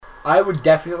I would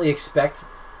definitely expect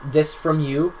this from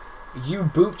you. You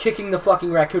boot kicking the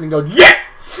fucking raccoon and go, yeah!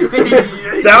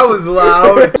 That was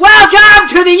loud. Welcome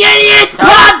to the Idiots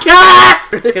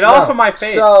Podcast! Get off of my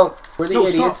face. So, we're the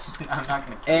Idiots. Stop. I'm not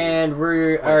gonna And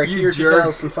we are here jerk. to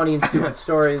tell some funny and stupid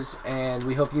stories, and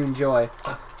we hope you enjoy.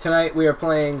 Tonight we are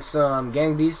playing some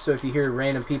Gang Beasts, so if you hear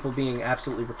random people being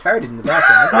absolutely retarded in the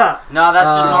background, No, that's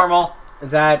just normal.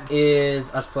 that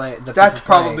is us playing. That's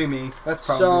probably me. That's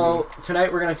probably So,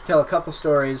 tonight we're going to tell a couple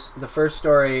stories. The first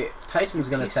story Tyson's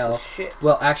going to tell. Shit.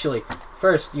 Well, actually,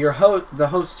 first, the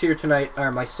hosts here tonight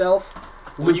are myself,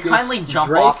 Would you Lucas, kindly jump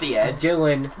Drake, off the edge?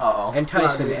 Dylan, Uh-oh. and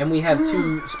Tyson. No, And we have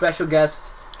two special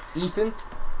guests, Ethan,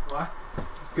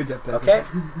 Good job, Tyson. okay,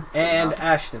 and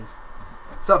Ashton.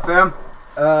 What's up, fam?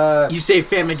 You say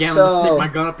fam again, I'm gonna So- stick my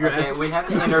gun up your Okay, ass. we have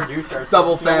to introduce ourselves.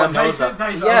 Double No fam. one knows us.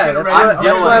 Yeah, that's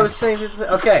what I was saying.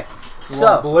 Okay,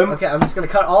 so, Blimp. okay, I'm just going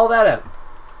to cut all that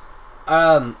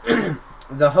out.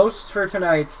 The hosts for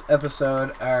tonight's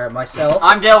episode are myself.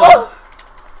 I'm Dylan.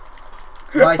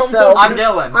 Myself. I'm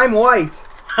Dylan. I'm white.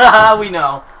 Haha, we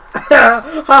know.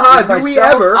 Haha, do we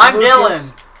myself, ever? I'm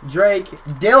Lucas, Drake,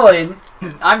 Dylan,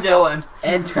 I'm Dylan.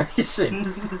 and Tyson.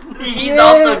 He's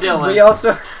also Dylan.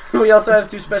 We also have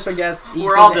two special guests, Ethan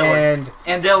We're all Dylan. and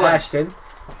And Dylan. Ashton.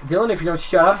 Dylan, if you don't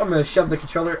shut up, I'm going to shove the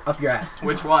controller up your ass.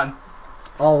 Which one?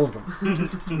 All of them.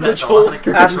 That's whole- a lot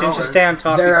of Ashton, controllers. just stay on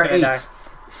top. There are He's gonna 8.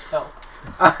 Oh.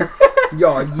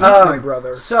 Yo, yeet, my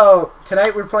brother. So,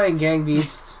 tonight we're playing Gang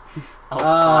Beasts.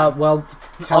 I'll Well,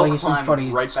 telling you some climb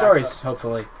funny right back stories, up.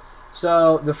 hopefully.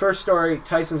 So, the first story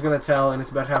Tyson's going to tell, and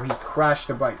it's about how he crashed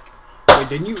a bike. Wait,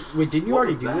 didn't you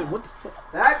already do that? What the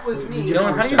fuck? That was me.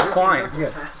 Dylan, how do you climb? Yeah.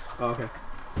 Oh, okay.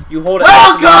 You hold it.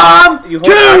 Welcome You hold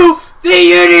to the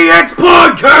Idiots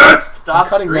Podcast! Stop I'm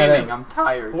cutting that screaming. out. I'm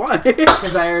tired. Why?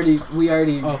 Because we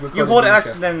already Oh. recorded You hold the X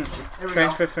intro. and then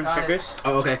transfer from triggers.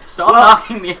 Oh, okay. Stop Well,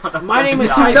 knocking me out of My name is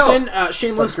fucking Tyson. Stop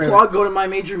Shameless screaming. plug. Go to my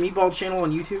Major Meatball channel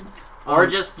on YouTube. Or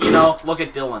just, look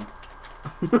at Dylan.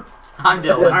 I'm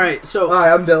Dylan. Alright, so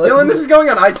Hi, I'm Dylan. Dylan, this is going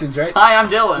on iTunes, right? Hi, I'm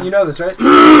Dylan. You know this, right?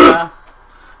 Yeah.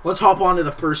 let's hop on to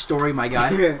the first story, my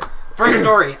guy. First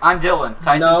story, I'm Dylan.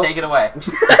 Tyson, No. take it away.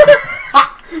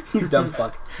 You dumb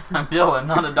fuck. I'm Dylan,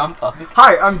 not a dumb fuck.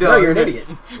 Hi, I'm Dylan. No, you're an idiot.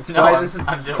 That's No, why I'm- this is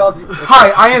I'm Dylan. called... Hi,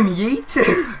 I am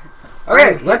Yeet.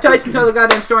 Okay, let Tyson tell the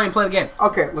goddamn story and play the game.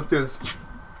 Okay, let's do this.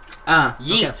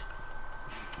 Yeet.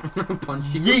 Punch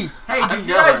you. Yeet. Hey, I'm do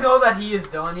you guys Dylan. know that he is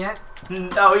Dylan yet?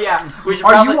 Oh, yeah. We should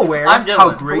Are probably... you aware I'm Dylan. how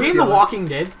Are great we in The Dylan- Walking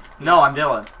Dead? No, I'm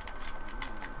Dylan.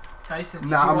 Tyson,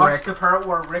 Nah, you I'm watched Rick. the part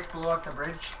where Rick blew up the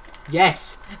bridge?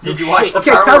 Yes. Did you No watch shit. the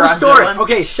Okay, part tell where the I'm story. Dylan?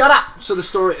 Okay, shut up. So the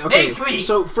story. Okay. Make me.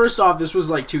 So first off, this was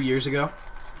like 2 years ago.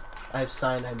 I have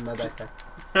cyanide in my backpack.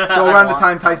 So around the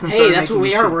time Tyson Hey, started that's what making we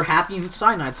me are. shit. We're happy and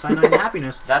cyanide and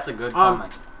happiness. That's a good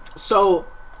comment. So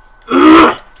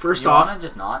first You off, wanna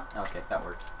just not? Okay, that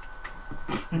works.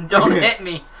 Don't hit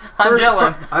me. I'm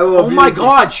Dylan. I will oh my abuse you.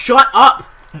 God, shut up.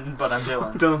 But I'm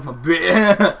Dylan. Dumb a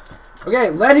bit. Okay,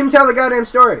 let him tell the goddamn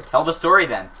story. Tell the story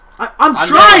then. I'm I'm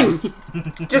trying.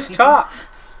 Just talk.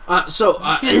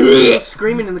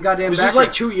 Screaming in the goddamn This backpack. was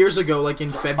like 2 years ago, like in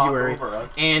Talk February, over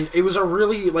us. and it was a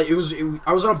really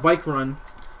I was on a bike run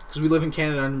because we live in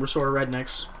Canada and we're sort of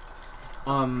rednecks.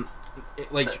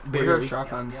 Barely.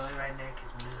 shotguns?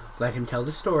 Let him tell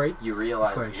the story. You realize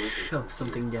Before I Lucas. shove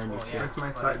something down your throat. That's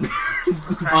my side.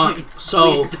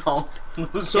 So Please don't.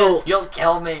 Lucas, so- you'll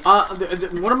kill me.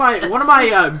 one of my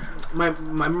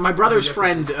brother's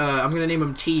friend, I'm gonna name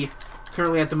him T,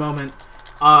 currently at the moment,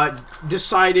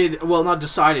 decided, well, not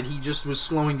decided, he just was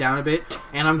slowing down a bit,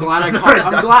 and I'm glad I caught,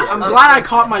 I'm glad I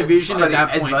caught my vision at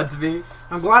that point. Me.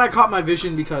 I'm glad I caught my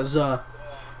vision because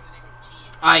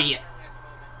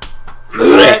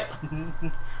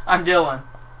I'm Dylan.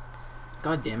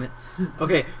 God damn it.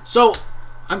 Okay, so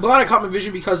I'm glad I caught my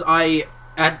vision because I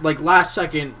at like last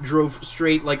second drove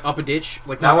straight like up a ditch,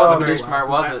 like That not wasn't up a very ditch. smart,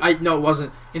 was it? No, it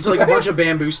wasn't. Into like a bunch of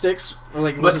bamboo sticks, or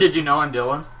like. it But wasn't- did you know I'm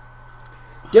Dylan?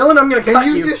 Dylan, I'm gonna cut Can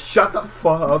you you. just shut the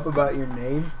fuck up about your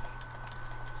name?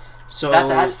 So That's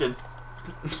Ashton.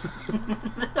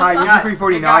 Hi, Guys,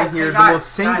 Ninja349 guys, here, hey, the guys,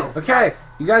 most single. guys. Okay,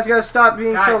 you guys gotta stop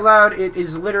being so Guys. loud. It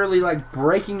is literally like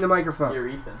breaking the microphone. You're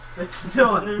Ethan. It's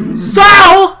Dylan.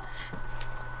 So,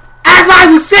 as I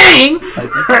was saying,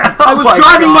 I was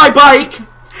driving my bike,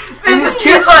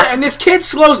 and this kid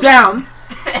slows down,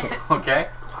 Okay.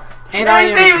 and I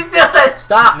am. Dylan.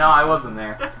 Stop. No, I wasn't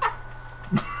there.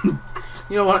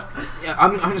 You know what? Yeah,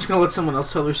 I'm just gonna let someone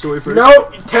else tell their story first.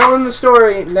 No, telling the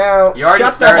story now. You already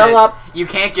Shut started. the hell up. You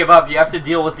can't give up. You have to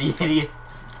deal with the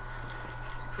idiots.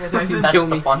 That's Kill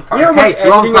the me. fun You part. know how much Hey,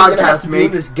 wrong editing I'm gonna have podcast, to do in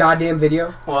mate. this goddamn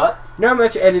video? What? You know how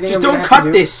much editing Just I'm gonna don't have to cut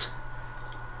do? this.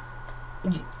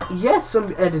 Yes,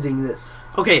 I'm editing this.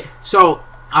 Okay, so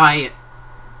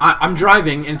I'm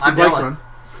driving and it's a I'm bike Dylan. run.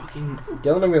 Fucking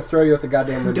Dylan, I'm gonna throw you at the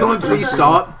goddamn window. Dylan, please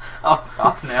stop. I'll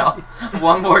stop now.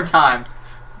 One more time.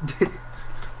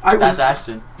 I That's was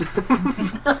Ashton.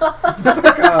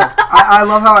 I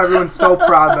love how everyone's so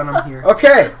proud that I'm here.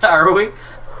 Okay. Are we?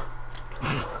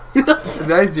 Did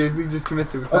I seriously just commit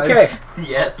suicide? Okay.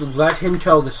 Yes. Let him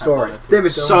tell the story. Damn it,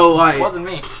 Dylan. so It wasn't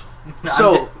me.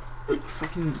 so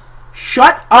fucking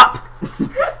shut up.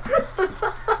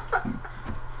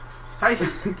 Tyson,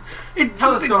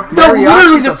 tell the story. No, Mariachi's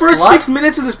literally the a first slut? 6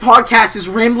 minutes of this podcast is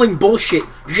rambling bullshit.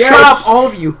 Yes. Shut up, all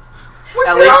of you.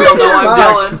 At least you'll know I'm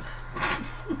Fuck. Dylan.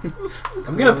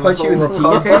 I'm gonna punch you in the teeth.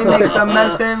 Okay, makes the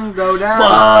medicine go down.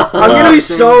 Fuck. I'm gonna be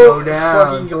Medicine so go down.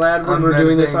 fucking glad when I'm we're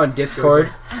doing this medicine. on Discord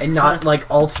and not like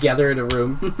all together in a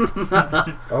room.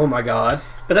 Oh my god.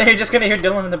 But then you're just gonna hear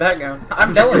Dylan in the background.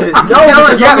 I'm Dylan. No,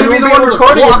 because I'm gonna be the one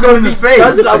recording it, so in if the he face.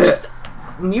 does it, I'll just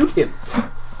mute him.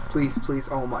 Please, please.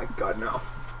 Oh my god, no.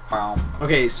 Wow.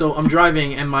 Okay, so I'm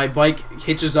driving and my bike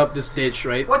hitches up this ditch,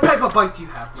 right? What type of bike do you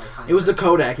have, Mike? It was the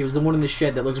Kodak. It was the one in the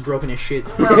shed that looks broken as shit.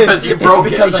 Because you broke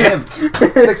it. Because of him.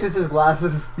 Fixes his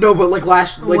glasses. No, but like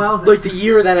Well, like the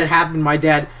year that it happened, my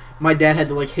dad had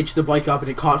to like hitch the bike up and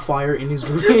it caught fire in his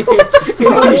in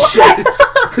his shed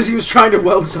because he was trying to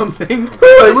weld something.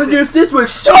 I wonder if this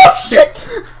works. Oh shit!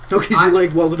 No, because he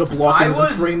like welded a block I into the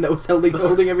was- frame that was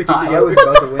holding everything I together. was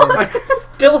about to win.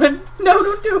 Dylan, no,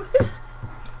 don't do it.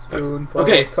 Spoonful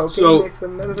Okay, of cocaine, so- mix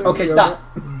some medicine, Okay, go stop.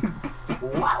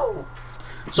 Wow.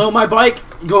 So my bike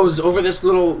goes over this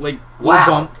little little Wow.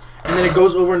 bump, and then it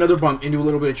goes over another bump into a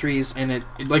little bit of trees, and it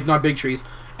like not big trees,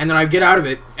 and then I get out of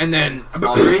it, and then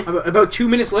Small trees? about 2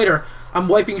 minutes later, I'm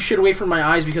wiping shit away from my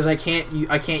eyes because I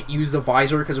can't use the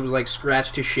visor because it was like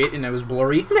scratched to shit and it was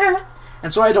blurry,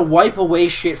 and so I had to wipe away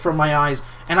shit from my eyes,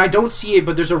 and I don't see it,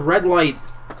 but there's a red light.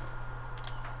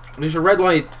 There's a red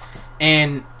light,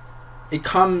 and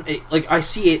I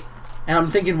see it, and I'm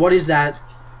thinking, what is that?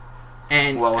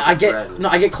 And Well, I it's get red.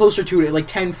 I get closer to it, like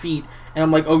 10 feet, and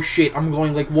I'm like, oh shit, I'm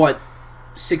going like what,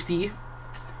 60,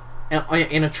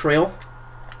 in a trail.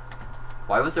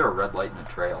 Why was there a red light in a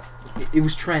trail? It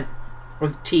was Trent, or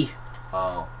the T.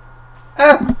 Oh.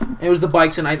 And it was the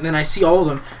bikes, and then I see all of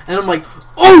them, and I'm like,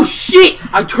 oh shit!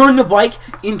 I turned the bike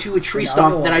into a tree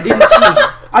stump that I didn't see.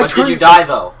 But did you die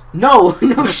though? No,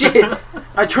 no shit.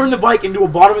 I turned the bike into a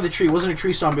bottom of the tree. It wasn't a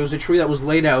tree stump. It was a tree that was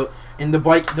laid out, and the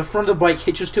front of the bike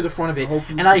hitches to the front of it,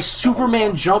 and I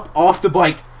Superman jump off the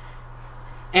bike,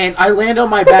 and I land on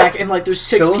my back, and like there's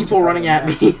 6 Don't people just running like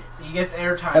at me. He gets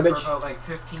airtime I for bet you- about like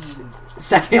 15.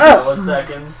 Seconds. Oh. 1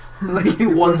 seconds. Like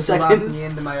 1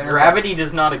 second. Gravity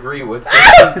does not agree with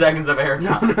 15 seconds of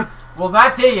airtime. Well,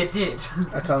 that day it did.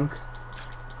 A tunk.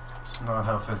 It's not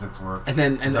how physics works. And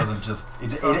then- it doesn't just.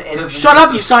 It doesn't Shut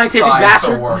up, just you scientific science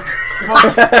bastard. will work.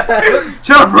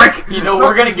 Shut up, Rick! You know,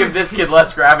 we're gonna give this kid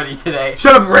less gravity today.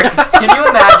 Shut up, Rick! Can you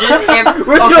imagine if...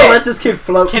 We're just okay, gonna let this kid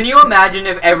float. can you imagine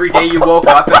if every day you woke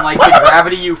up and like the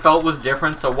gravity you felt was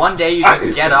different, so one day you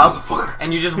just get up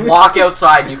and you just walk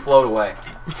outside and you float away?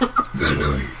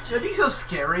 Should be so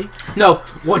scary. No,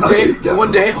 one day, And then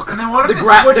what the if it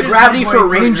switches gravity halfway for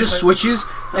through, rain you're just like- switches,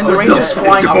 and the Oh, rain shit. just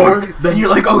flying upward, and you're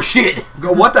like, oh shit.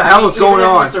 Go, what the hell is going Even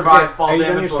on? if you survive Okay, fall are you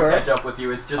done damage, your will story? catch up with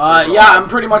you. It's just... Yeah, I'm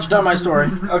pretty much done my story.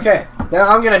 Okay, now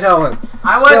I'm gonna tell him.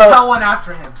 I want to So- tell one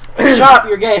after him. Shut up,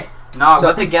 you're gay. Nah, So-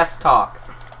 let the guests talk.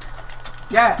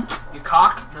 Yeah, you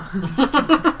cock.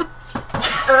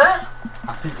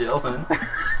 Dylan.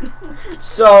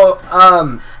 So,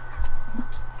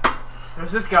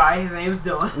 There's this guy. His name's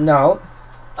Dylan. no.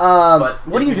 But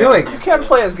What are if you you have- doing? You can't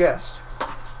play as guest.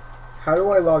 How do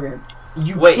I log in?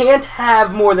 You Wait. can't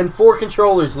have more than 4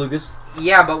 controllers, Lucas.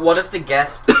 Yeah, but what if the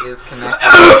guest is connected to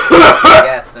the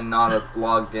guest and not a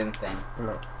logged in thing?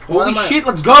 Holy am I- shit,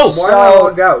 let's go. Why am I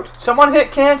logged out? Someone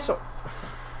hit cancel.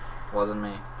 Wasn't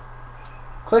me.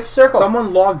 Click circle.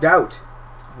 Someone logged out.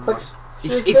 Click.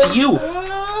 It's you.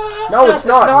 No, it's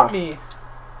not. me.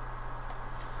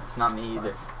 It's not me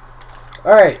either.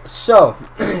 Alright, so,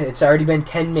 it's already been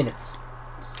 10 minutes.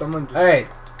 Someone just... Alright,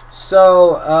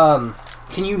 so,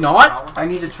 Can you not? I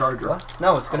need a charger.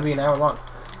 no, it's gonna be an hour long.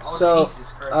 Oh, So,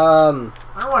 Jesus Christ. I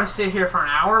I don't want to sit here for an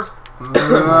hour.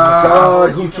 God,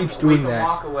 We who can- keeps we doing can that?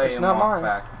 Walk away It's and not walk mine.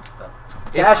 back and stuff.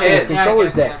 It's Ashton, his. it's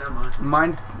controller's Yeah, dead. never mind.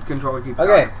 Mine controller keeps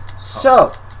Okay, dying.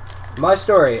 so, my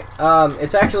story.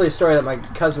 It's actually a story that my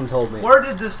cousin told me. Where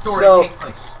did this story So- take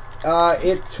place?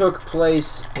 It took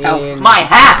place Ow. in... My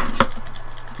hat!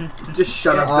 Just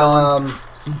shut up, Dylan.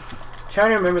 Trying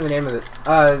to remember the name of it.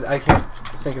 I can't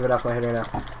think of it off my head right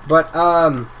now. But,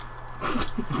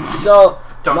 so,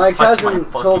 Don't my touch cousin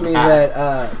fucking told me hat.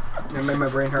 that, That made my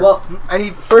brain hurt. Well,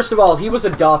 first of all, he was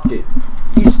adopted.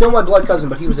 He's still my blood cousin,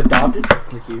 but he was adopted.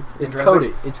 Thank you. It's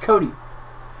Cody. It's Cody.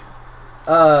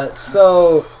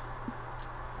 So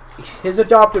his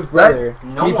adoptive brother.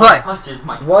 No Me one play. touches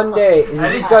my One day,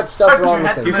 he's got stuff wrong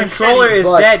with Your him. controller is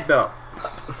But- dead, though.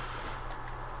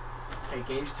 Okay,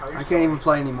 Gage, tell your I can't even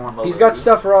play anymore. He's got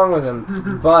stuff wrong with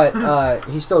him, but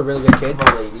he's still a really good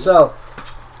kid. So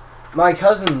my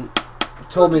cousin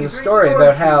told me the story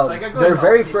about how their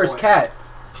very first cat,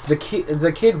 the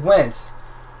kid went,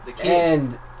 The kid.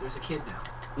 and There's a kid now.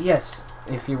 yes,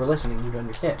 if you were listening, you'd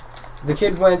understand. The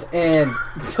kid went and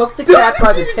took the cat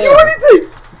by the tail and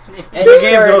The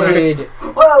game's over. started.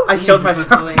 I killed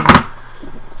myself.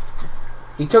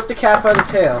 He took the cat by the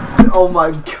tail, Oh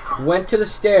my god. went to the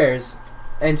stairs,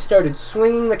 and started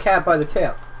swinging the cat by the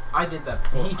tail. I did that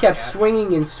before. He kept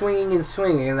swinging and swinging and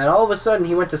swinging, and then all of a sudden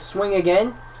he went to swing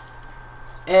again,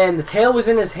 and the tail was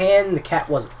in his hand, and the cat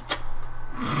wasn't.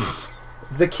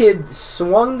 The kid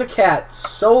swung the cat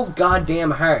so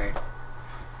goddamn hard,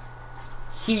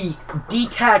 he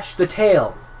detached the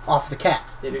tail off the cat.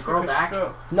 Did it grow back?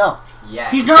 No.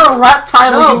 Yes. He's not a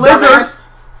reptile, No, you lizard. dumbass.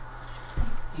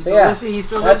 He's Yeah, he's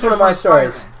still that's one of my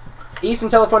stories. Spider-Man. Ethan,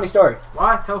 tell a funny story.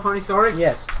 What? Tell a funny story?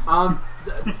 Yes.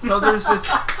 So there's this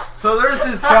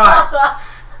guy.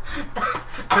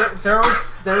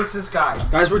 There's this guy.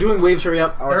 Guys, we're doing waves. Hurry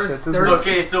up.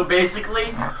 Okay, so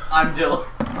basically, I'm Dylan.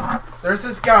 There's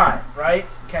this guy, right?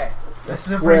 Okay. This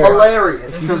is a Where? pretty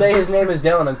Hilarious. If you This say is- his name is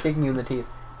Dylan, I'm kicking you in the teeth.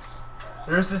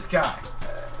 There's this guy.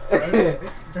 Right?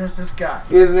 There's this guy.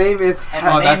 His name is. And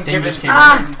Oh, the that name thing given just to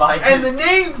came him by And the his-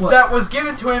 name that was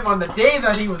given to him on the day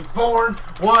that he was born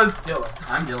was Dylan.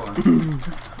 I'm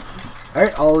Dylan.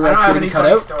 Alright, all of I don't that's have getting any cut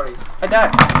funny out. stories. I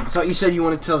died. I thought you said you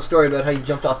wanted to tell a story about how you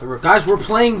jumped off the roof. Guys, we're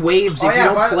playing waves. Oh, If yeah, you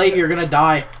don't but- play, you're gonna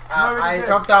die. I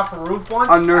jumped off the roof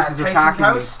once. A nurse at is Tyson's attacking me.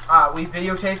 house. We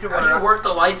videotaped it How do you work the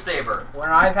lightsaber? when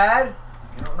iPad.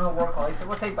 You don't know work license.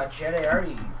 We'll take by Jedi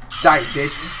already. Die,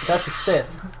 bitch. That's a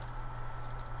Sith.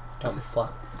 Dumb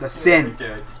fuck. It's a sin.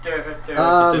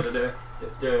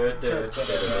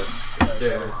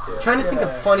 Trying to think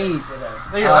of funny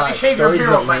Here, let me shave your stories beard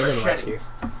about with my Landon last machete. year.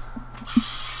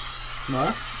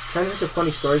 What? Trying to think of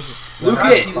funny stories. Luke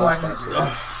Last it.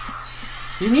 year.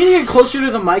 You need to get closer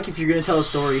to the mic if you're gonna tell a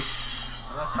story.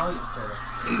 I'm not telling you a story.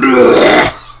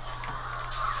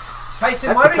 Tyson,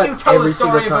 I why have to don't you cut tell the every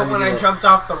single story about time when you do I it. jumped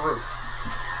off the roof?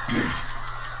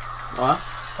 What?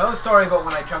 Tell the story about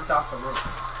when I jumped off the roof.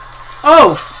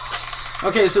 Oh!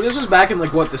 Okay, so this was back in,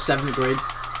 like, what, the 7th grade?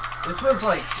 This was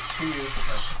like 2 years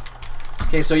ago.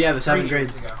 Okay, so yeah, the 3 7th grade.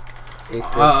 years ago.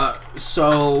 8th grade.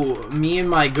 So, me and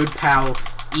my good pal,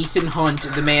 Ethan Hunt,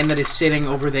 the man that is sitting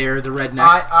over there, the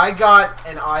redneck. I got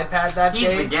an iPad that He's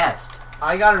day. the guest.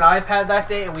 I got an iPad that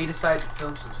day, and we decided to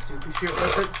film some stupid shit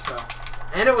with it. So,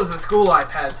 and it was a school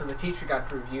iPad, so the teacher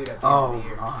got reviewed at the end Oh of the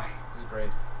year. my. It was great.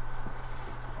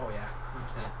 Oh yeah,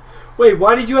 100%. Wait,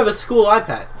 why did you have a school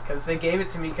iPad? Because they gave it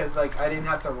to me because like I didn't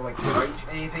have to like write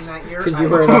anything that year. Because you I-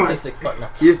 were an autistic fuck. No.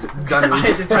 He's done I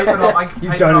had to type it all. I You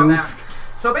typed it done all oof.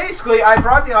 down. So basically, I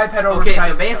brought the iPad over. Okay, to so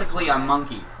Tyson's basically house. I'm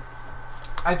Monkey.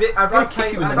 I I'm gonna brought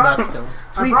kick you in I the brought, nuts, Dylan.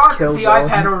 I Please brought kill the Dylan.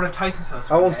 iPad over to Tyson's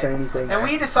house. I one won't day, say anything. And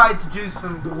we decided to do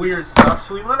some weird stuff.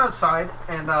 So we went outside,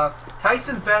 and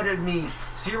Tyson betted me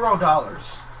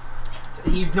 $0.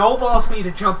 He no-balls me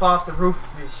to jump off the roof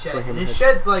of his shed. And his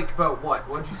shed's like about what?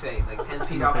 What'd you say? Like 10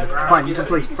 feet off the ground? Fine, you can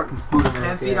play fucking spoon in 10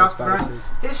 there. feet off the ground?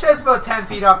 His shed's about 10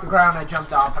 feet off the ground. I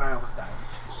jumped off and I almost died.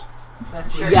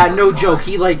 That's it. Yeah, no joke.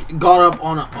 He, like, got up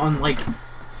on like,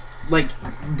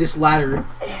 this ladder.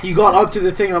 He got up to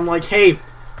the thing, and I'm like, hey,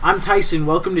 I'm Tyson,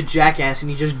 welcome to Jackass, and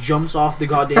he just jumps off the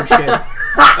goddamn shed.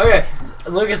 Okay,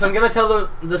 Lucas, I'm gonna tell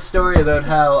the story about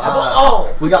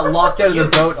how we got locked out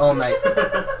of the boat all night.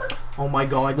 Oh my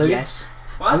god, Lucas? yes.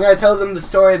 I'm gonna tell them the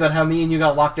story about how me and you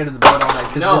got locked out of the boat all night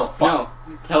because No, this fuck.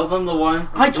 no. Tell them the one.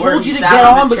 I where told he you to sat get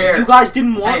on on, the but chair. you guys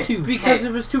didn't want Hey, to. Because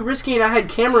it was too risky and I had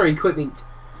camera equipment.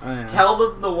 Tell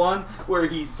them the one where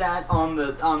he sat on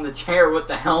the chair with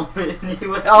the helmet. And he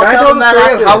went, I'll Can I tell tell them the that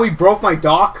story after of how this. we broke my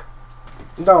dock?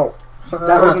 No,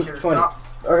 that wasn't Here's funny. not-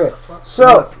 Okay,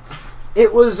 so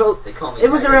it was They call me it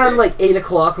was Tiger around Dick. like 8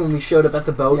 o'clock when we showed up at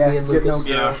the boat. Yeah, Me and get Lucas.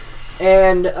 no- Yeah.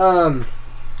 And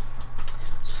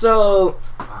so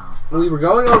Wow. we were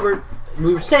going over.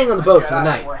 We were staying on the boat for the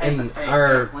night in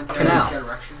our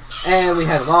canal, and we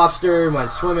had lobster,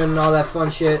 went swimming, and all that fun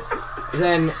shit.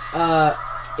 Then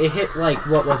it hit like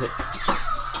what was it?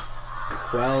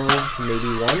 12,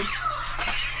 maybe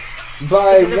 1.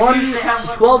 By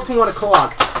 12 to 1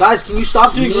 o'clock, Guys, can you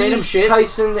stop doing me, random shit?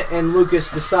 Tyson and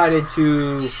Lucas decided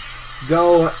to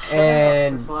go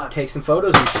and take some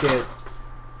photos and shit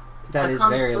That is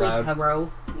very loud.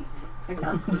 Bro. I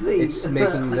can't see. It's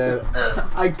making the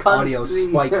I can't audio see.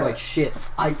 spike like shit.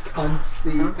 I can't see.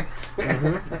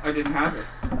 Mm-hmm. I didn't have it.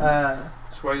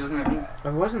 That's why you looking at me. I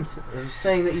wasn't. I was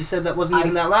saying that you said that wasn't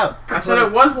even that loud. I said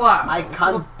it was loud. I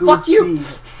can't fuck you.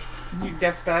 see. You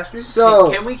deaf bastard. So,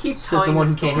 Can we keep this is the telling one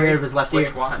the who can't hear story? out of his left ear.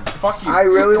 Which one? Fuck you. I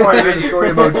really want to hear the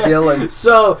story about Dylan.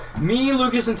 So, me,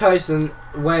 Lucas, and Tyson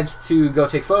went to go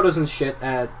take photos and shit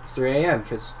at 3 a.m.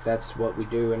 because that's what we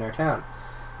do in our town.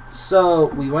 So,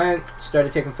 we went,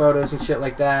 started taking photos and shit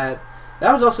like that.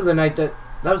 That was also the night that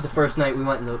was the first night we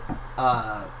went in the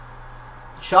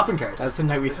shopping carts. That's the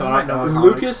night we This thought is up my Nova number.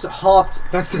 Comics. Lucas hopped.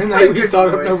 That's the night we thought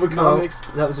up boy. Nova No, Comics.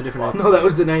 that was a different night. No, that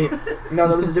was the night. No,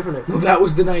 that was a different night. No, that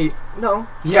was the night. No.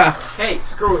 Yeah. Hey,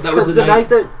 screw it. That was Because the the night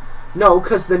that... No,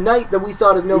 because the night that we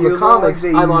thought of Nova You look Comics,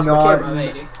 like I lost my not- camera.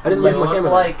 Lady. I didn't lose You my look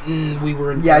camera. like We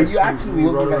were in Yeah, first. you actually we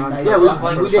look rode like a around. nice Yeah,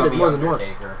 guy. we did it more than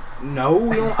once. No,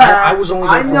 we don't, I was only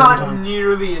there I'm for not one time.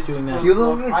 nearly as Doing that. cool. You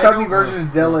look like a I chubby don't version of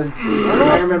Dylan.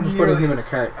 I remember putting him in a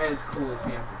cart. as cool as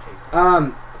the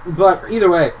Undertaker. But either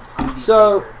way,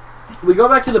 so we go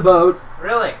back to the boat.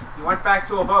 Really? You went back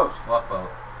to a boat? What boat?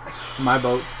 My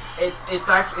boat. It's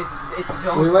actually it's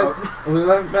Dylan's We boat.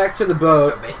 went back to the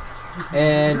boat,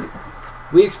 and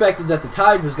we expected that the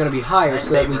tide was going to be higher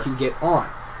so that we could get on,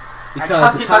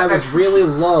 because the tide was really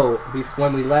low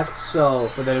when we left. So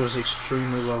But then it was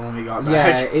extremely low when we got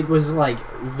yeah, back. it was like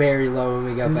very low when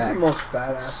we got This is back. the most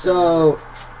badass. So,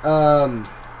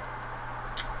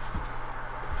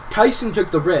 Tyson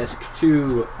took the risk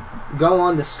to go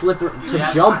on the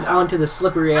jump onto the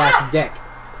slippery ass deck,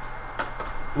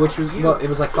 which was it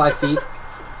was like 5 feet,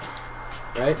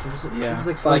 right? It was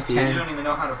like 5 like feet. 10. You don't even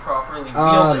know how to properly wield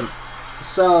Um, it.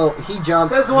 so he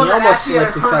jumped. Says He the one that almost asked you to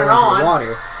slipped and turn fell it into on. the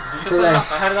water. So then I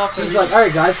had it off the he's like, "All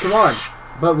right, guys, come on!"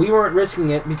 But we weren't risking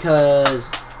it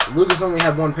because Lucas only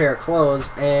had one pair of clothes,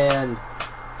 and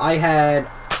I had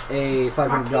a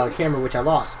 $500 camera, which I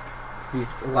lost.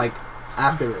 Like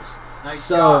after this. Nice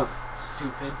So- job,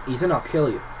 stupid. Ethan, I'll kill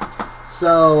you.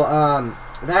 So,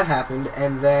 that happened,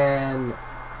 and then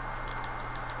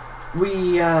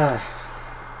me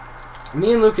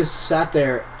and Lucas sat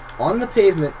there on the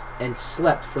pavement and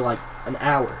slept for like an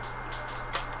hour.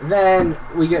 Then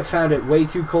we found it way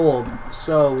too cold,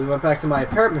 so we went back to my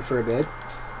apartment for a bit.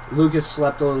 Lucas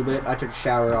slept a little bit. I took a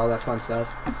shower, all that fun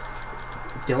stuff.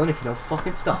 Dylan, if you don't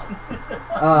fucking stop.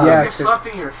 Yeah. You slept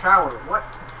in your shower. What?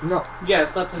 No, Yeah, I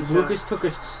slept in the Lucas took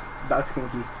a... That's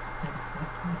kinky.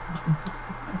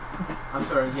 I'm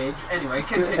sorry, Gage. Anyway,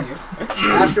 continue.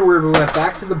 Afterward, we went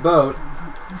back to the boat,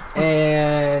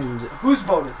 and Whose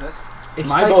boat is this? it's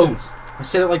My Tyson's. I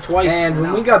said it like twice. And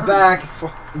when we got back,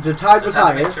 the tide was Just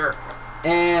had to higher, make sure.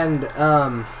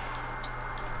 and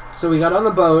so we got on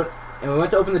the boat, and we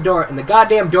went to open the door, and the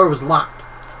goddamn door was locked.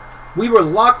 We were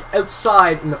locked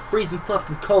outside in the freezing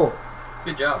fucking cold.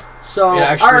 Good job. So It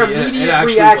actually- our it immediate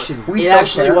actually reaction, We it felt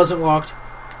actually that. wasn't locked.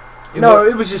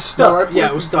 it was just stuck. Yeah,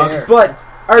 it was stuck. there. But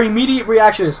our immediate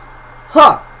reaction is,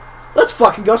 let's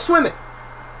fucking go swimming.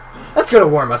 That's gonna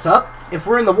warm us up. If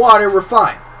we're in the water, we're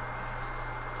fine.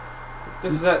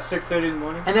 This is at 6:30 in the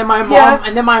morning. And then my mom,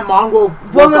 Yeah. woke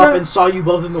Well, no, up no. and saw you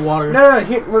both in the water. No,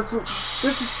 here, listen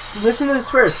to this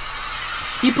first.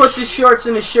 He puts his shorts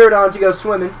and his shirt on to go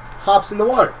swimming, hops in the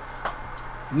water.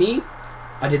 Me,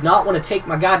 I did not want to take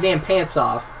my goddamn pants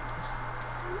off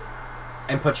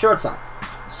and put shorts on.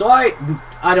 So I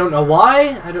don't know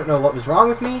why, I don't know what was wrong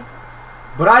with me,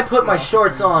 but I put my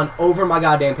shorts on over my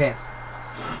goddamn pants.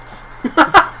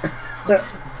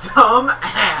 Dumb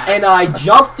ass. And I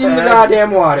jumped in the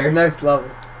goddamn water. Next level.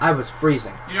 I was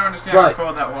freezing. You don't understand But- how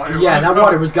cold that water was. Yeah, that bro.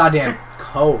 water was goddamn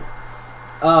cold.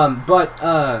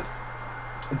 But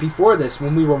before this,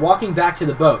 when we were walking back to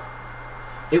the boat,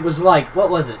 it was like, what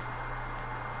was it?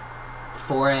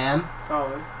 4 a.m.?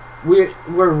 Probably.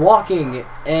 We're walking,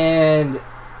 and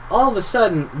all of a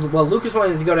sudden, Lucas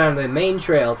wanted to go down the main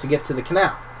trail to get to the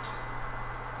canal.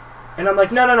 And I'm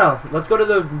like, no, let's go to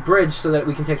the bridge so that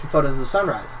we can take some photos of the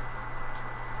sunrise.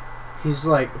 He's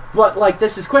like, but like,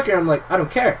 this is quicker. I'm like, I don't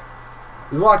care.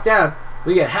 We walk down,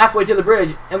 we get halfway to the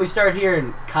bridge, and we start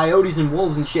hearing coyotes and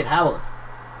wolves and shit howling.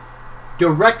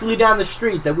 Directly down the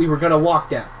street that we were going to walk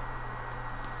down.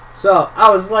 So, I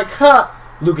was like,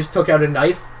 Lucas took out a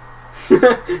knife,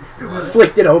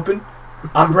 flicked it open.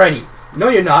 I'm ready. No,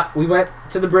 you're not. We went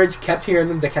to the bridge, kept hearing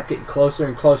them. They kept getting closer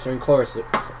and closer and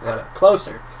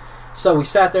closer. So we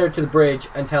sat there to the bridge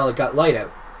until it got light out,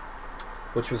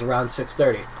 which was around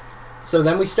 6:30. So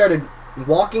then we started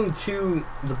walking to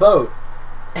the boat,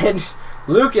 and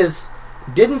Lucas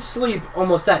didn't sleep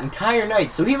almost that entire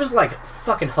night. So he was like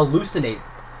fucking hallucinating.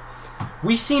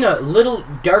 We seen a little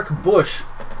dark bush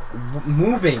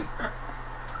moving.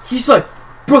 He's like,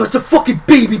 bro, that's a fucking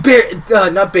baby bear.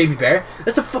 Not baby bear.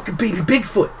 That's a fucking baby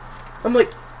Bigfoot. I'm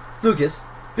like, Lucas,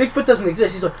 Bigfoot doesn't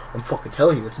exist. He's like, I'm fucking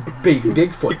telling you, it's a baby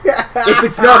Bigfoot. If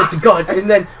it's not, it's a gun. And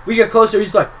then we get closer,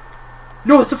 he's like,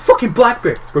 no, it's a fucking black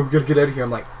bear. Bro, we gotta get out of here. I'm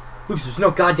like, Lucas, there's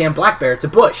no goddamn black bear. It's a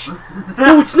bush.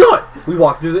 No, it's not. We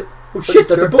walk through it. Oh shit,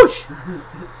 that's a bush.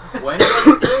 When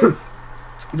was this?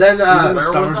 Then, in the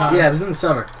summertime. yeah, it was in the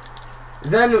summer.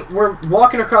 Then we're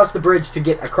walking across the bridge to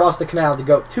get across the canal to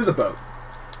go to the boat.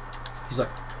 He's like,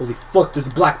 holy fuck, there's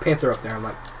a Black Panther up there. I'm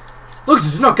like, Lucas,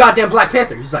 there's no goddamn Black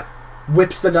Panther. He's like,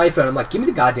 whips the knife out. I'm like, give me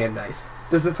the goddamn knife.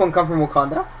 Does this one come from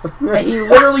Wakanda? And he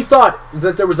literally thought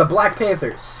that there was a Black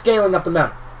Panther scaling up the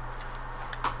mountain.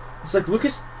 It's like,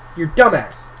 Lucas, you're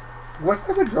dumbass. What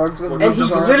type of drugs was And he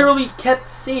literally kept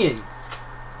seeing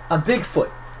a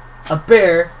Bigfoot, a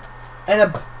bear, and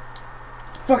a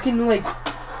fucking, like,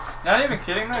 Not even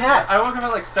kidding. cat. I woke up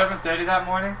at like 7:30 that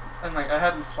morning, and like I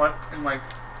hadn't slept in like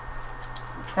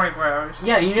 24 hours.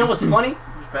 Yeah, you know what's funny? It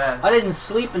was bad. I didn't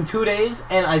sleep in 2 days,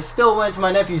 and I still went to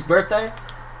my nephew's birthday,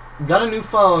 got a new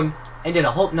phone, and did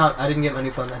a whole... No, I didn't get my new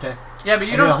phone that day. Yeah, but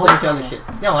you I don't did a whole sleep bunch of other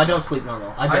normal. shit. No, I don't sleep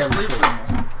normal. I I barely sleep sleep.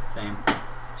 normal. Same.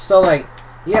 So, like,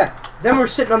 yeah. Then we're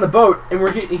sitting on the boat, and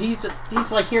he's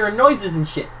like hearing noises and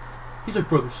shit. He's like,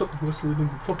 bro, there's something whistling in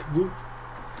the fucking woods.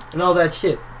 And all that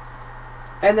shit.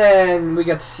 And then we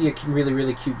got to see a really,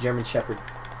 really cute German Shepherd.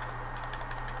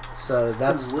 So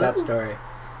that's that story.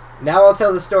 Now I'll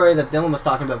tell the story that Dylan was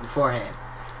talking about beforehand.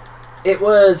 It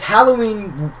was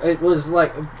Halloween. It was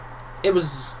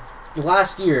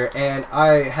last year, and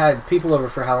I had people over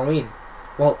for Halloween.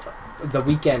 Well, the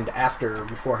weekend after or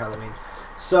before Halloween.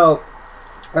 So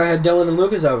I had Dylan and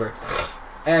Lucas over,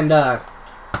 and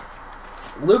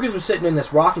Lucas was sitting in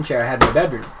this rocking chair I had in my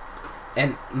bedroom,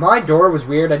 and my door was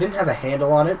weird. I didn't have a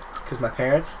handle on it because my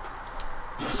parents.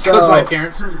 Because my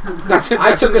parents. That's it.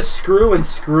 I took a screw and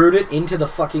screwed it into the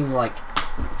fucking, like,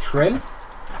 trim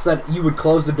so that you would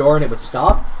close the door and it would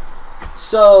stop.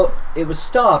 So it was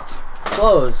stopped,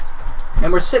 closed,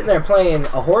 and we're sitting there playing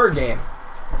a horror game,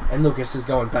 and Lucas is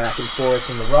going back and forth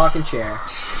in the rocking chair.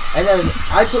 And then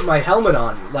I put my helmet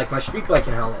on, like my street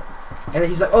biking helmet, and then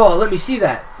he's like, oh, let me see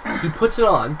that. He puts it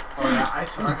on. Oh yeah, I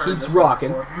saw. He keeps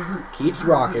rocking. Keeps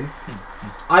rocking.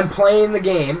 I'm playing the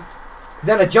game.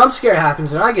 Then a jump scare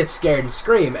happens, and I get scared and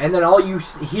scream. And then all you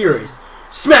hear is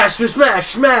smash,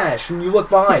 smash, smash, and you look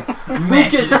behind.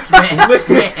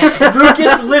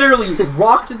 Lucas literally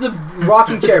rocked the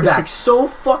rocking chair back so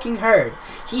fucking hard.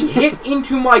 He hit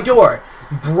into my door,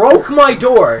 broke my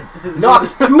door,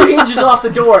 knocked 2 hinges off the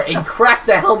door, and cracked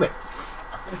the helmet.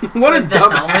 What a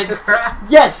dumb helmet crack.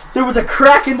 Yes, there was a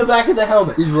crack in the back of the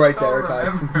helmet. He's right there, I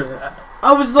guys. remember that.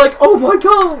 I was like, oh my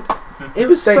god. It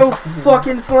was so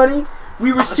fucking funny.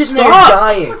 We were sitting there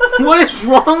dying. What is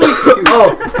wrong with you?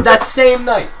 Oh, that same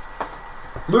night.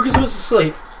 Lucas was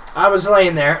asleep. I was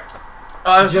laying there.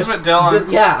 I was just with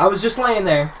Dylan. Yeah, I was just laying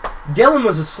there. Dylan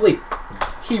was asleep.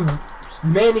 He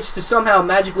managed to somehow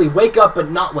magically wake up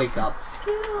but not wake up.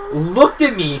 Looked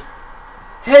at me.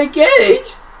 Hey, Gage.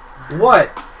 What?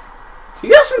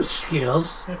 You got some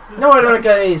Skittles? No, I don't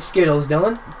got any Skittles,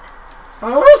 Dylan.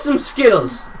 I want some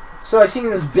Skittles. So I seen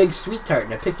this big sweet tart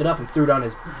and I picked it up and threw it on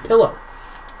his pillow.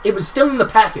 It was still in the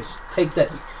package. Take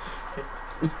this.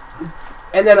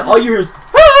 And then all you hear is,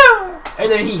 ah!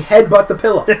 And then he headbutt the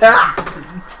pillow.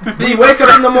 We wake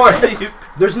up in the morning.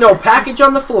 There's no package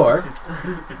on the floor.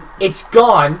 It's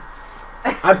gone.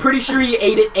 I'm pretty sure he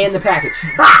ate it and the package.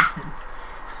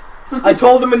 I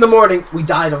told him in the morning. We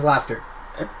died of laughter.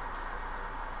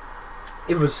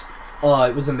 It was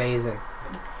amazing.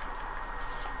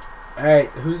 Alright,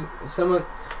 who's someone...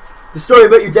 The story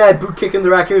about your dad boot kicking the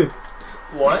raccoon.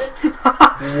 What?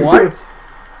 What?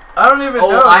 I don't even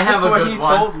know. I have a what good he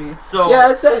one. told me. So Yeah,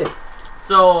 I said it.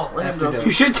 So After Dylan.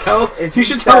 You should tell. If You he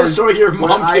should tell the says story of your what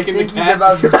mom I kicking the think he's cat.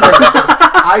 about to say.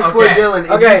 I swear, Okay. Dylan,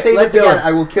 if Okay, you say let this again, Dylan.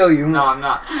 I will kill you. no, I'm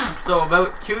not. So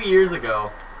about 2 years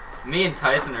ago, me and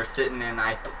Tyson are sitting in.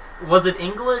 Was it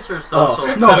English or social?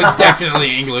 No, it's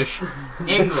definitely English.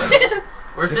 English.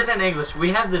 We're sitting in English.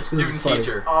 We have this This is student funny.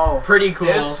 teacher. Oh, Pretty cool.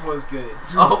 this was good.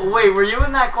 Oh wait, were you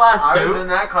in that class I was too? in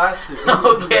that class too.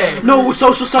 Okay. No,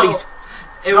 social studies.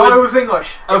 It No, was. it was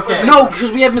English. It Okay. was No, English.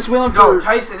 because we have Miss Whalen No, for.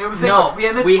 Tyson, it was No, English. We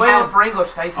had Miss we Whalen had- for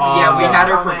English, Tyson. Yeah, we had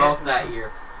her Tom for Anthony. both that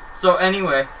year. So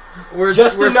anyway, we're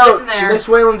Just we're to note, sitting there. Miss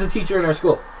Whalen's a teacher in our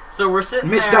school. So we're sitting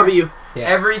Miss there. W. Yeah.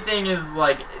 Everything is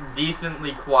like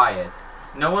decently quiet.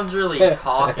 No one's really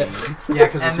talking. Yeah,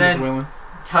 because And it's Miss then- Whalen.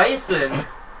 Tyson.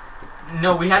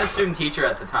 No, we had a student teacher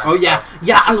at the time. Oh yeah, so-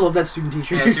 yeah. I love that student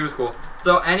teacher. Yeah, she was cool.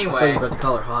 So I thought you anyway, were about to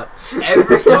call her hot.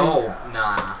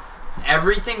 nah.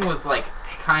 Everything was like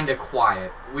kind of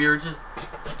quiet. We were just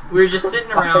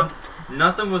sitting around.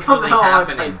 Nothing was really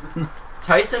happening.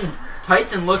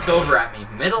 Tyson looks over at me,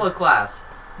 middle of class.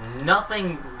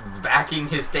 Nothing backing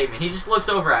his statement. He just looks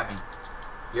over at me.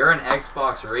 You're an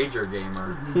Xbox Rager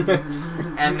gamer.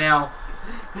 And now,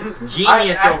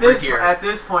 genius over here. At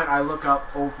this point, I look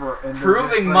up over and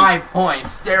Proving my point.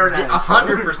 staring at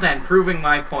 100% proving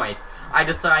my point. I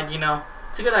decide,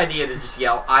 it's a good idea to just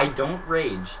yell, I don't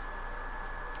rage.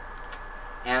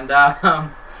 And,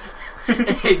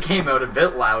 it came out a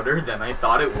bit louder than I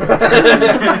thought it would.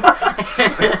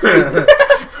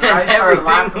 And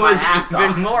everything was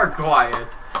even more quiet.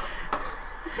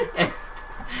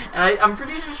 And I'm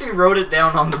pretty sure she wrote it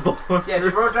down on the board. Yeah, she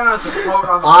wrote it down as a quote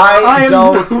on the I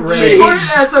don't She put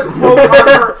it as a quote on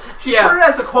her. She put it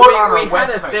as a quote on her we had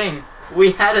website. a thing.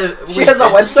 We had a. She has a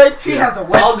website? She has a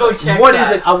website. I'll go check What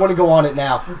that. is it? I want to go on it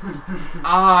now.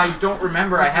 I don't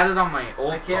remember. I had it on my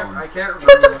old phone. I can't remember.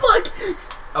 What the fuck?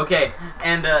 Okay,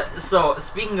 and so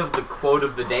speaking of the quote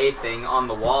of the day thing on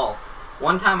the wall,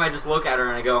 one time I just look at her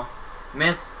and I go,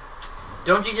 Miss,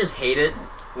 don't you just hate it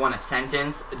when a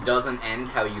sentence doesn't end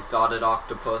how you thought it,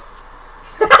 octopus?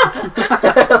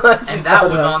 And that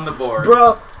was on the board.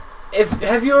 Bro,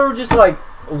 have you ever just like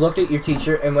looked at your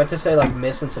teacher and went to say like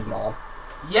miss and said mom?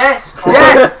 Yes.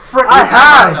 Yes, I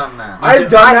have. done that. I've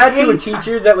done that to a hate-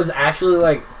 teacher that was actually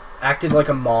like acted like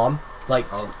a mom, like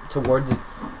Oh. toward the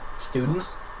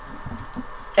students.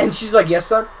 And she's like, "Yes,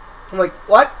 son." I'm like,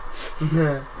 "What?"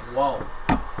 Whoa.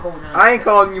 I ain't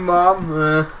calling you mom.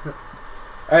 All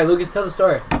right, Lucas, tell the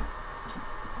story.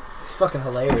 It's fucking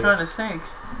hilarious. I'm trying to think.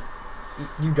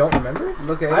 You don't remember it?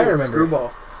 Look at I it, remember.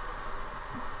 Screwball.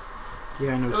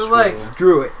 Yeah, I know. It was like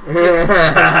Screw it.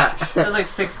 it was like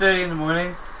 6:30 in the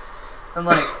morning, and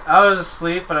like I was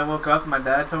asleep, but I woke up and my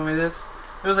dad told me this.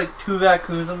 There was like 2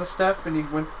 raccoons on the step, and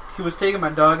he was taking my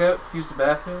dog out to use the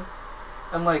bathroom,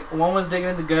 and like one was digging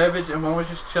in the garbage and one was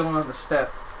just chilling on the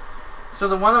step. So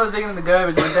the one that was digging in the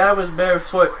garbage, my dad was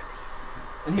barefoot,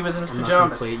 and he was in his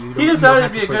pajamas. He decided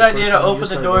it'd be a good idea to open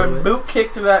the door and boot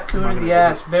kick the raccoon in the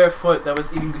ass barefoot that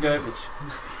was eating the garbage.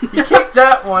 He kicked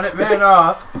that one, it ran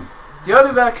off. The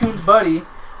other raccoon's buddy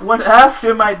went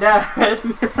after my dad.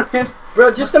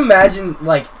 Bro, just imagine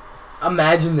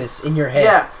this in your head.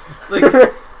 Yeah,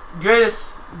 like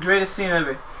greatest scene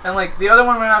ever. And like the other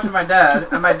one ran after my dad,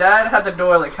 and my dad had the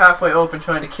door like halfway open,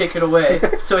 trying to kick it away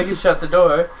so he could shut the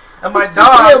door. And my Little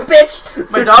dog,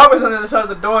 bitch. my dog was on the other side of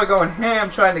the door going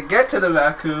ham, trying to get to the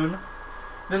raccoon.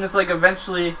 Then it's like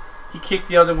eventually he kicked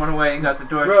the other one away and got the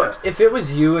door Bro, shut. if it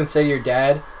was you instead of your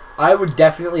dad, I would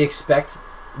definitely expect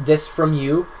this from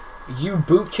you. You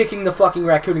boot kicking the fucking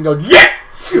raccoon and go, yeah!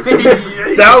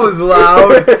 That was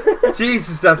loud.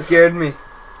 Jesus, that scared me.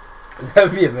 That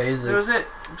would be That amazing. was it.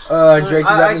 Drake, you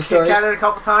got I any kicked stories? at it a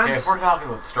couple Okay, times. if we're talking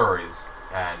about stories,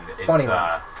 and it's Funny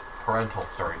ones. parental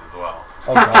stories as well.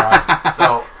 Oh, God.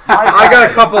 So, I got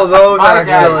a couple of those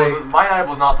actually. my dad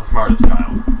was not the smartest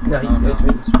child. No,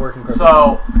 it's working perfectly.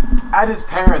 So, at his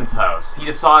parents' house, he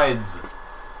decides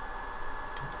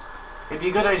it'd be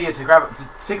a good idea to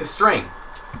take a string,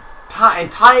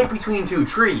 and tie it between 2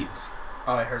 trees.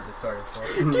 Oh, I heard the story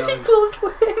before. Did he close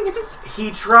legs?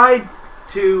 He tried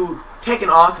to take an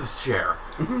office chair,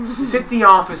 sit the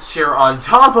office chair on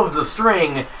top of the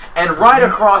string, and ride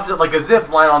across it like a zip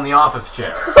line on the office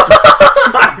chair.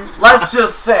 Let's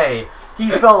just say he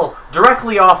fell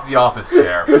directly off the office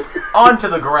chair onto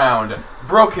the ground,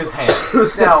 broke his hand.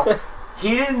 Now,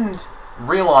 he didn't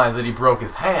realize that he broke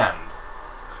his hand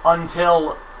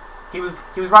until he was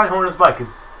riding home on his bike.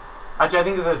 Actually, I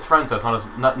think it was at his friend's house,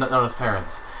 not his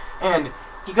parents. And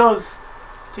he goes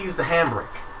to use the handbrake.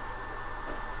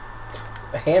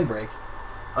 A handbrake?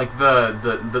 Like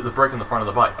the brake in the front of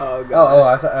the bike. Oh, Oh,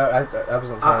 I thought I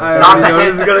wasn't. I Not already the know this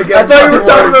hand- is gonna I get. thought you were fucking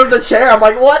talking worse. about the chair. I'm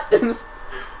like, what?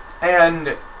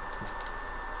 And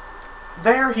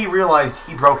there he realized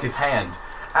he broke his hand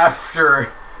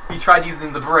after he tried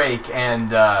using the brake,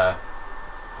 and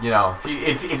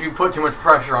if you put too much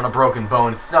pressure on a broken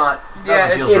bone, it doesn't feel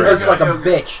It very hurts good. like a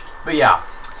bitch. But yeah,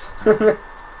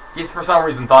 he for some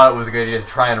reason thought it was a good idea to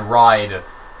try and ride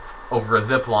over a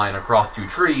zip line across 2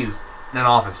 trees in an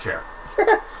office chair.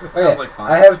 Okay, like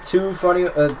fun. I have two funny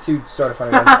ones.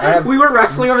 I have. We were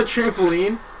wrestling on a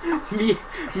trampoline.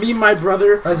 Me and my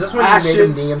brother. Oh, is this when he made Ashton.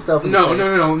 him knee himself in the No,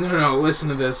 face? no. Listen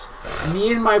to this.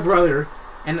 Me and my brother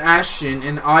and Ashton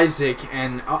and Isaac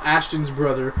and Ashton's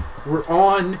brother were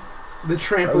on the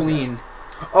trampoline.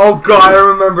 Oh god, I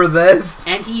remember this.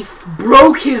 And he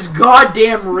broke his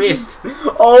goddamn wrist.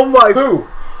 Oh my. Who?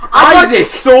 I Isaac. got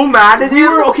so mad at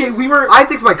him. We were.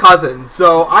 Isaac's my cousin,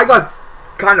 so I got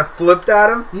kind of flipped at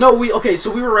him. No,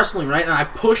 so we were wrestling, right? And I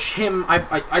pushed him. I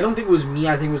don't think it was me.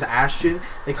 I think it was Ashton.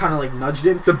 They kind of like nudged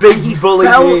him. The big and he bully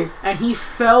fell, me. and he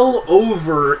fell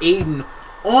over Aiden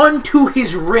onto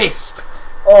his wrist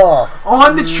Oh,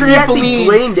 on the He actually trampoline.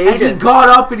 blamed And he Aiden. got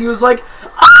up and he was like,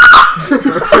 "Ah!"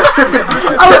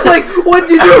 I was like, what'd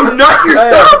you do? Nut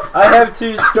yourself? I have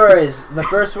two stories. The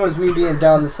first one's me being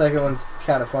down. The second one's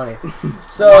kind of funny. Who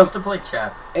So wants to play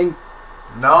chess?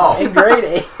 No. in grade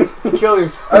 8, Kill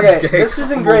yourself. Okay, this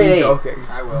is in grade 8. Okay.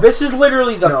 I will. This is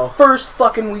literally the No. first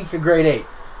fucking week of grade 8.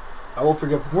 I won't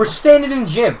forget. We're standing in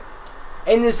gym,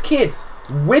 and this kid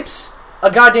whips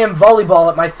a goddamn volleyball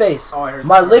at my face. Oh, I heard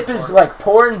My this lip story is before. like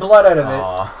pouring blood out of it,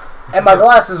 Aw. and my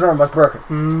glasses are almost broken.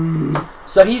 Mm.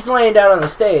 So he's laying down on the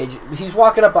stage. He's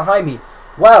walking up behind me.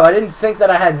 Wow, I didn't think that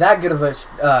I had that good of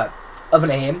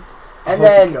an aim. I And hope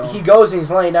you then kill him. he goes and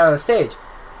he's laying down on the stage.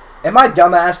 And my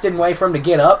dumbass didn't wait for him to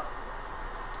get up,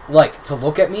 like, to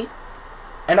look at me.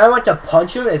 And I went to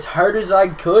punch him as hard as I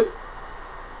could.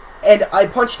 And I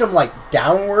punched him, like,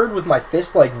 downward with my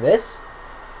fist like this.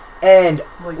 And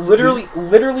Like, literally,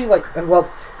 like, well,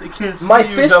 They can't see my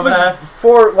you, fist dumbass.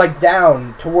 was like,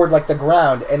 down toward, like, the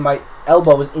ground. And my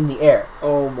elbow was in the air.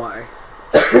 Oh my.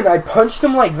 And I punched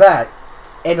him like that,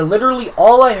 and literally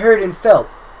all I heard and felt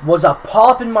was a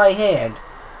pop in my hand,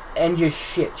 and just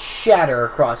shit shatter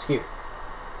across here.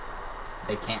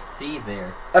 They can't see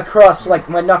there. Across, like,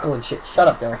 my knuckle and shit. Shut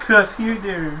up, Dylan. Cuff you,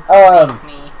 dude.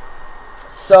 Me.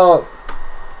 So,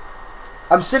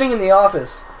 I'm sitting in the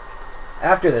office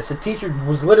after this. The teacher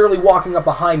was literally walking up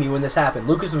behind me when this happened.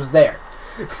 Lucas was there.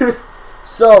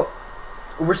 So,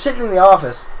 we're sitting in the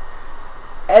office,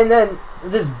 and then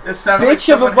this It sounded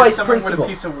bitch of a someone hit vice someone principal. With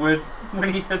a piece of wood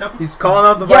when he hit him. He's calling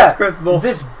out the Yeah, vice principal.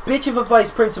 This bitch of a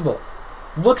vice principal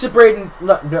looks at Braden.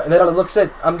 No, looks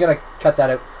at. I'm gonna cut that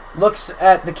out. Looks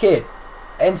at the kid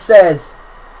and says,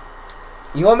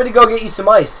 "You want me to go get you some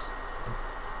ice?"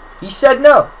 He said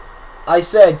no. I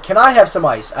said, "Can I have some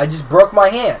ice? I just broke my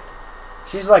hand."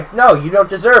 She's like, "No, you don't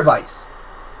deserve ice."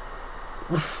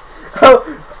 So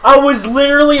I was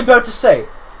literally about to say,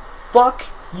 "Fuck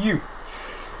you."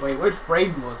 Wait, which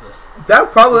Braden was this? I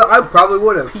probably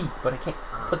would have. P, but I can't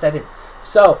put that in.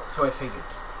 So That's what I figured.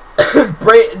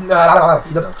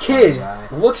 the a kid funny guy.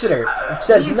 looks at her and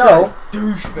says, He's "No, a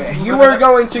douchebag. you are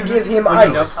going to give him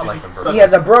ice. I like them. He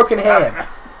has a broken hand."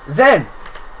 Then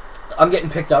I'm getting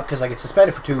picked up because I get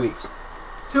suspended for 2 weeks.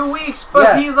 2 weeks, but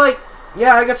Yeah. he like,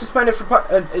 Yeah, I got suspended for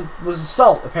it was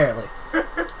assault apparently.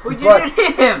 well, you But- didn't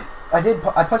hit him.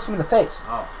 I punched him in the face.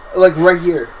 Like right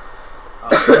here.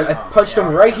 I punched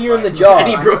him right here in the jaw. And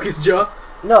he broke his jaw.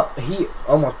 No, he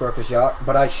almost broke his jaw,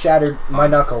 but I shattered my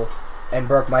knuckle and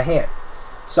broke my hand.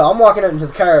 So I'm walking out into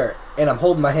the car and I'm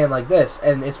holding my hand like this,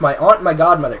 and it's my aunt and my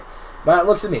godmother. My aunt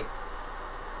looks at me.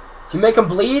 "Did you make him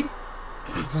bleed?"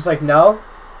 She's like, "No."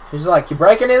 She's like, "You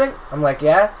break anything?" I'm like,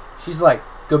 "Yeah." She's like,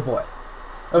 "Good boy."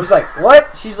 I was like,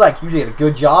 "What?" She's like, "You did a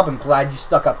good job. I'm glad you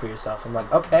stuck up for yourself." I'm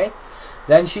like, "Okay."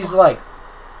 Then she's like,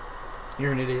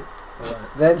 You're an idiot.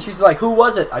 "Who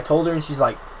was it?" I told her, and she's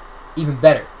like, "Even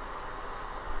better."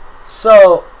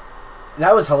 So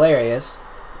that was hilarious.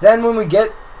 Then when we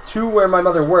get to where my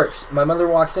mother works, my mother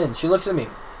walks in. She looks at me.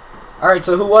 "All right,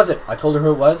 so who was it?" I told her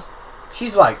who it was.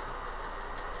 She's like,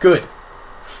 "Good."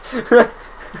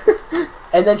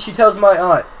 And then she tells my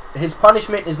aunt, "His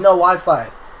punishment is no Wi-Fi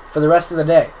for the rest of the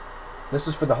day." This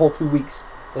was for the whole 2 weeks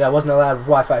that I wasn't allowed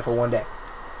Wi-Fi for 1 day.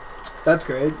 That's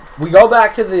great. We go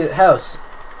back to the house.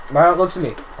 My aunt looks at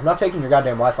me. "I'm not taking your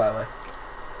goddamn Wi-Fi away."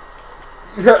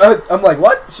 I'm like,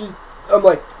 "What?" I'm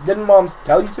like, "Didn't Mom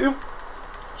tell you to?"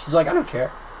 She's like, "I don't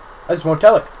care. I just won't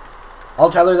tell her.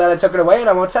 I'll tell her that I took it away and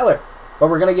I won't tell her. But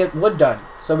we're going to get wood done."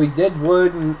 So we did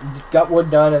wood and got wood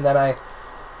done, and then I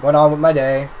went on with my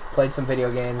day, played some video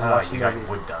games, and watched You some got movies.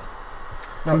 wood done.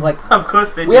 No, like, Of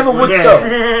course they we have a wood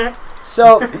stove.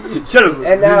 So, Shut up.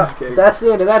 and now, that's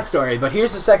the end of that story. But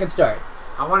here's the second story.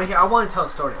 I want to tell a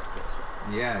story after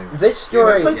this. Yeah. This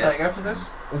story... Play tag after this?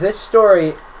 This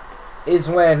story is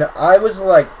when I was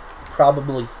like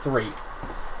probably 3.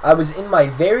 I was in my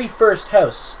very first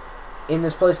house in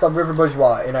this place called River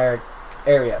Bourgeois in our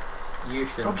area. You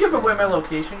should. Don't give away my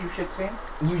location, you shit stain.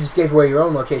 You just gave away your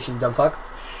own location, dumb fuck.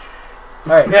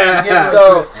 Alright, Yeah,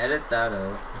 so, Edit that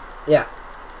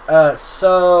out.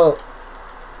 so,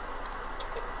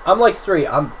 I'm like 3.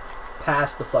 I'm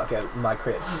passed the fuck out in my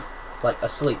crib. Like,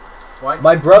 asleep. What?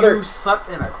 My brother- You slept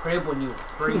in a crib when you were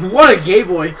 3. What a gay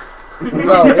boy.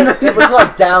 No, it was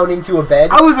like down into a bed.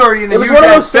 I was already in a It was huge one of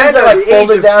those ass things bed that at like the age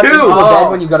folded of down 2. into a Oh. bed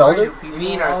when you got older. You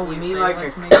mean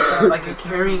like a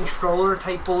carrying stroller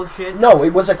type bullshit? No,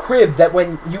 it was a crib that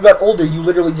when you got older, you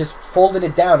literally just folded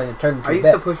it down and it turned into I a used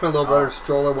bed. to push my little brother's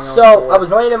stroller when I was So 4. I was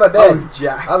laying in my I bed. was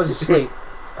jacked. I was asleep.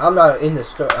 I'm not in this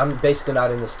story. I'm basically not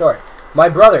in this story. My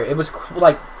brother, it was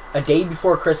like a day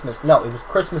before Christmas. No, it was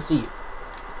Christmas Eve.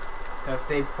 That's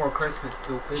day before Christmas,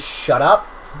 stupid. Shut up.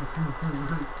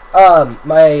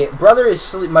 My brother is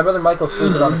sleep. My brother Michael's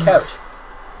sleeping on the couch.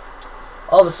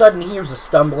 All of a sudden, he hears a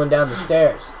stumbling down the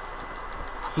stairs.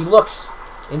 He looks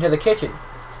into the kitchen.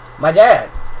 My dad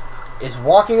is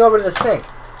walking over to the sink.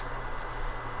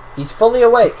 He's fully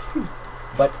awake,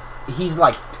 but he's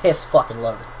like piss fucking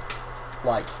loaded.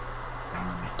 Like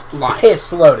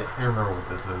piss loaded. I remember what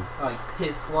this is. Like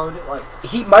piss loaded, like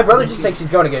My brother just thinks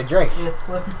he's going to get a drink. piss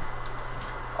loaded.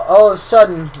 All of a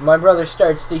sudden, my brother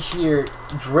starts to hear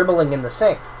dribbling in the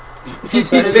sink.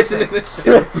 He's pissing in the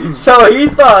sink. So he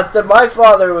thought that my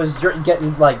father was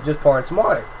getting, like, just pouring some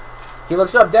water. He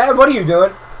looks up, Dad, what are you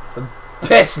doing? I'm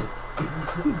pissing.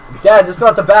 Dad, that's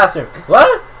not the bathroom.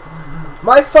 What?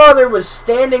 My father was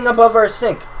standing above our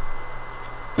sink,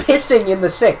 pissing in the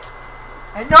sink.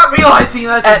 And not realizing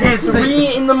that's a At damn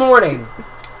 3 in the morning,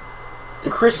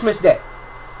 Christmas Day.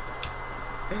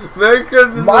 Merry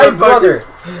Christmas, My motherfucker. brother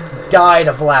died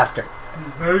of laughter.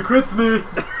 Merry Christmas.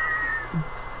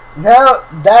 Now,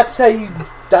 that's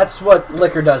what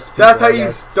liquor does to people. That's how I you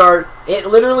guess. start. It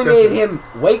literally made him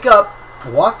wake up,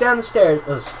 walk down the stairs,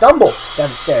 stumble down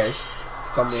the stairs,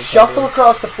 shuffle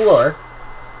across the floor,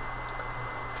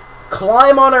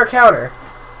 climb on our counter.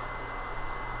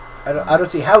 I don't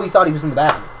see how he thought he was in the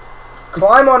bathroom.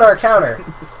 Climb on our counter,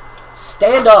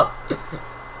 stand up,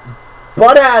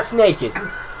 butt ass naked,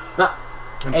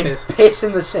 and piss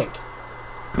in the sink.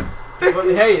 But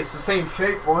hey, it's the same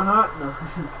shape. Why not? No.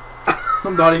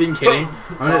 I'm not even kidding.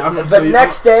 The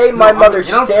next day, my mother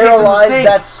you don't piss in the sterilized sink.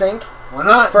 that sink Why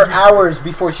not? for hours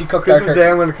before she cooked our Christmas turkey.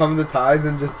 Day, I'm gonna come to Ties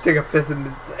and just take a piss in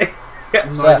the sink.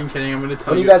 I'm not even kidding. I'm gonna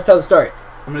tell When you. you guys tell the story.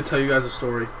 I'm gonna tell you guys a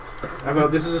story.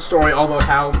 This is a story all about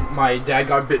how my dad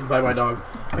got bitten by my dog.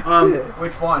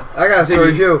 Which one? I got a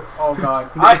story too. Oh God.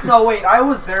 No, wait. I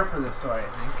was there for this story.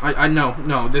 I think. I know.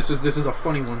 No, this is a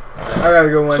funny one. I got a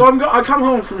good one. So I come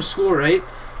home from school, right?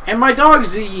 And my dog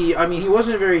Ziggy, I mean, he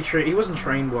wasn't he wasn't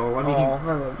trained well. I mean, I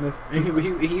love this.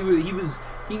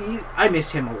 he I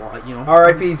miss him a lot, you know.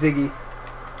 R.I.P. Ziggy.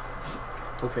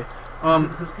 Okay.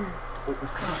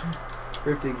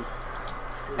 Rip Ziggy.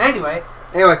 Anyway.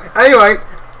 Anyway.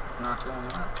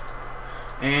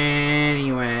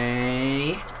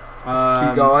 Anyway.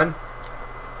 Keep going.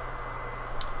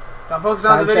 Stop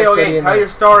focusing on the Time video check, game. Tell your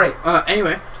story.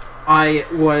 Anyway, I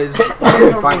was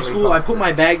coming home from school. I put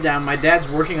my bag down. My dad's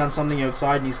working on something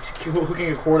outside, and he's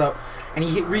hooking a cord up. And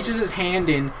he reaches his hand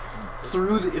in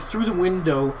through the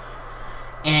window,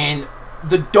 and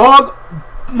the dog,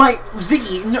 my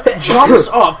Ziggy, jumps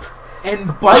up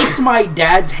and bites my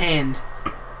dad's hand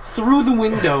through the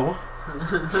window.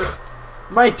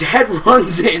 My dad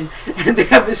runs in, and they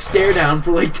have a stare down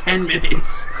for like 10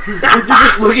 minutes. They're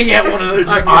just looking at one another,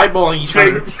 just eyeballing each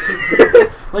other.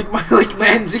 Like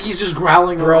man, Ziggy's just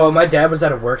growling. Bro, my dad was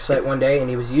at a work site one day, and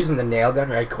he was using the nail gun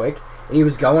right quick, and he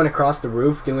was going across the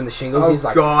roof doing the shingles. Oh, He's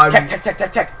like, God.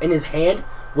 Tech, and his hand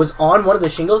was on one of the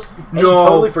shingles, and he No.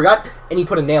 totally forgot, and he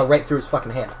put a nail right through his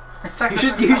fucking hand.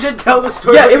 You should tell the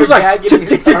story. Yeah, about it was your like, dad getting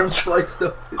his arm sliced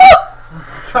up.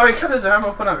 Oh, he cut his arm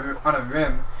open on a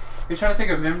rim. He was trying to take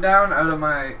a rim down out of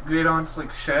my great aunt's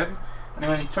like shed, and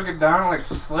when he took it down, it like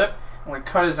slipped and like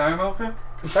cut his arm open.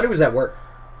 I thought he was at work.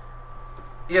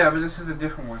 Yeah, but this is a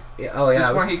different one. Yeah, oh yeah.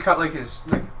 This one he cut like his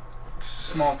like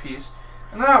small piece,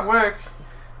 and then at work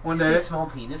one day Small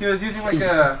penis. he was using like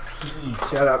a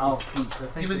Shut up. Oh,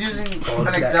 he was using Oh, an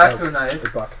that X-Acto elk. knife, The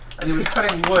buck. and he was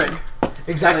cutting wood.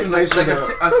 Exactly, nice. Like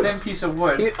a thin piece of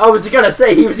wood. I was gonna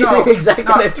say he was No, using an exact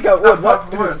no, knife to cut not wood. What?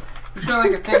 fucking wood. He was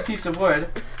cutting like a thin piece of wood,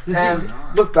 and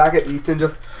Look back at Ethan,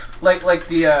 just like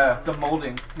the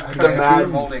molding. He was the cutting a piece mad,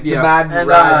 of molding. Yeah. mad And,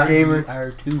 rad gamer.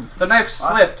 R2. The knife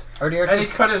slipped, R2. and he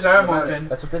cut his arm open,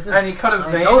 That's what this is. and he cut a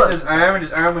I vein know in his arm, and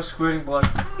his arm was squirting blood.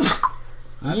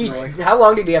 Yeet. How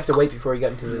long did he have to wait before he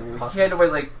got into the He hospital? had to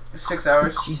wait like 6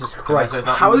 hours. Jesus Christ.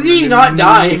 How did he not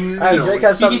die? Alright, Drake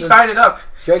has He something. tied it up.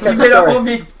 Drake He has a made a story.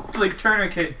 homemade like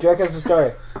tourniquet. Drake has a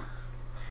story.